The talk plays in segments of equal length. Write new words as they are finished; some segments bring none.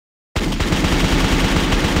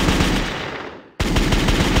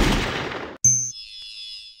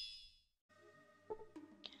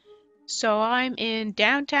So I'm in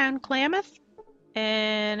downtown Klamath,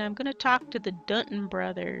 and I'm gonna talk to the Denton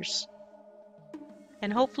brothers,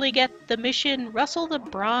 and hopefully get the mission Rustle the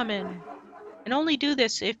Brahmin. And only do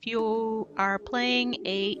this if you are playing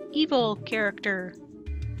a evil character.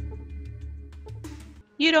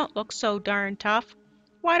 You don't look so darn tough.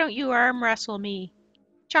 Why don't you arm wrestle me,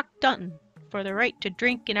 Chuck Denton, for the right to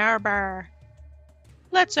drink in our bar?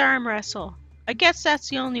 Let's arm wrestle. I guess that's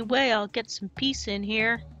the only way I'll get some peace in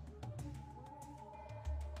here.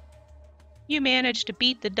 You managed to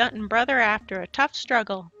beat the Denton brother after a tough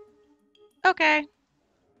struggle. Okay.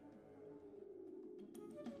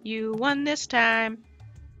 You won this time.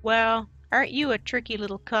 Well, aren't you a tricky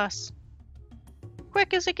little cuss?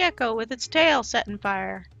 Quick as a gecko with its tail setting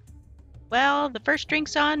fire. Well, the first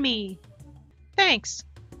drink's on me. Thanks.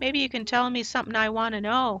 Maybe you can tell me something I want to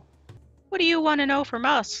know. What do you want to know from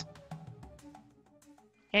us?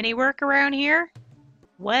 Any work around here?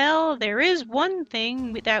 Well, there is one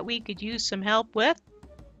thing that we could use some help with.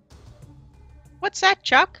 What's that,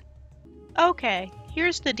 Chuck? Okay,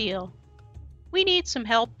 here's the deal. We need some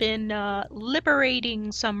help in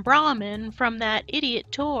liberating some Brahmin from that idiot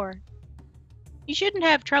Tor. You shouldn't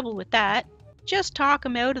have trouble with that. Just talk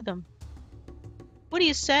 'em out of them. What do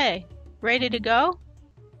you say? Ready to go?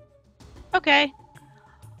 Okay,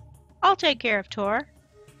 I'll take care of Tor.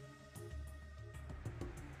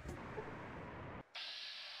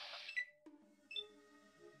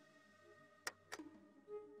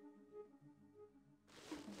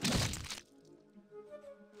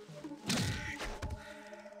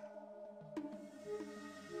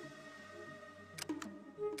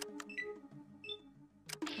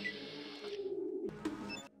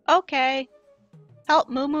 Okay. Help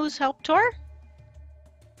Moo-Moos help Tor?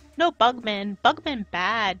 No Bugman. Bugman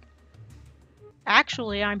bad.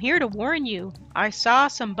 Actually, I'm here to warn you. I saw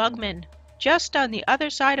some Bugmen just on the other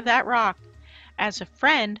side of that rock. As a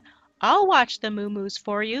friend, I'll watch the Moo-Moos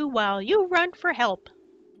for you while you run for help.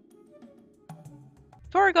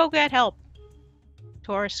 Tor, go get help.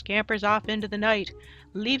 Tor scampers off into the night,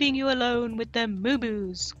 leaving you alone with the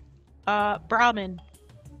Moo-Moos. Brahmin.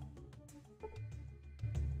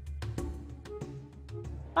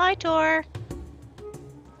 Bye, Tor.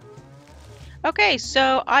 Okay,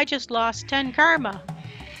 so I just lost 10 karma.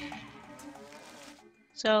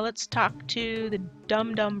 So let's talk to the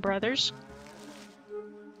Dum Dum brothers.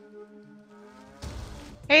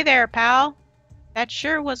 Hey there, pal. That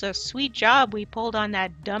sure was a sweet job we pulled on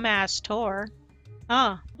that dumbass Tor.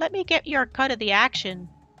 Let me get your cut of the action.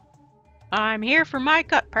 I'm here for my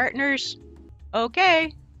cut, partners.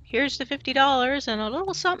 Okay, here's the $50 and a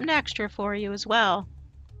little something extra for you as well.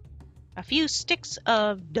 A few sticks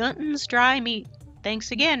of Dunton's dry meat.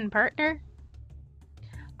 Thanks again, partner.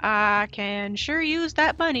 I can sure use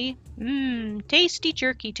that money. Tasty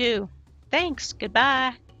jerky too. Thanks,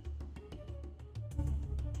 goodbye.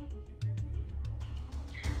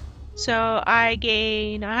 So I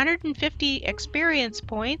gain 150 experience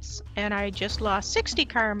points and I just lost 60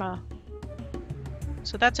 karma.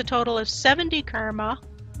 So that's a total of 70 karma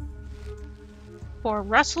for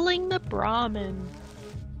rustling the Brahmin.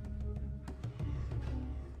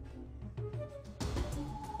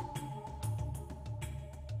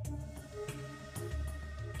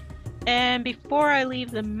 And before I leave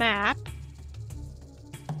the map,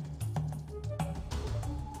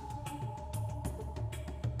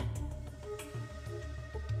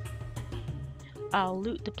 I'll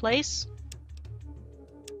loot the place.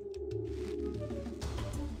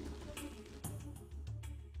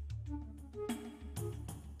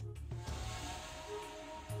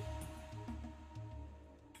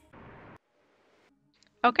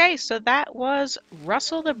 Okay, so that was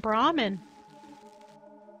Rustle the Brahmin.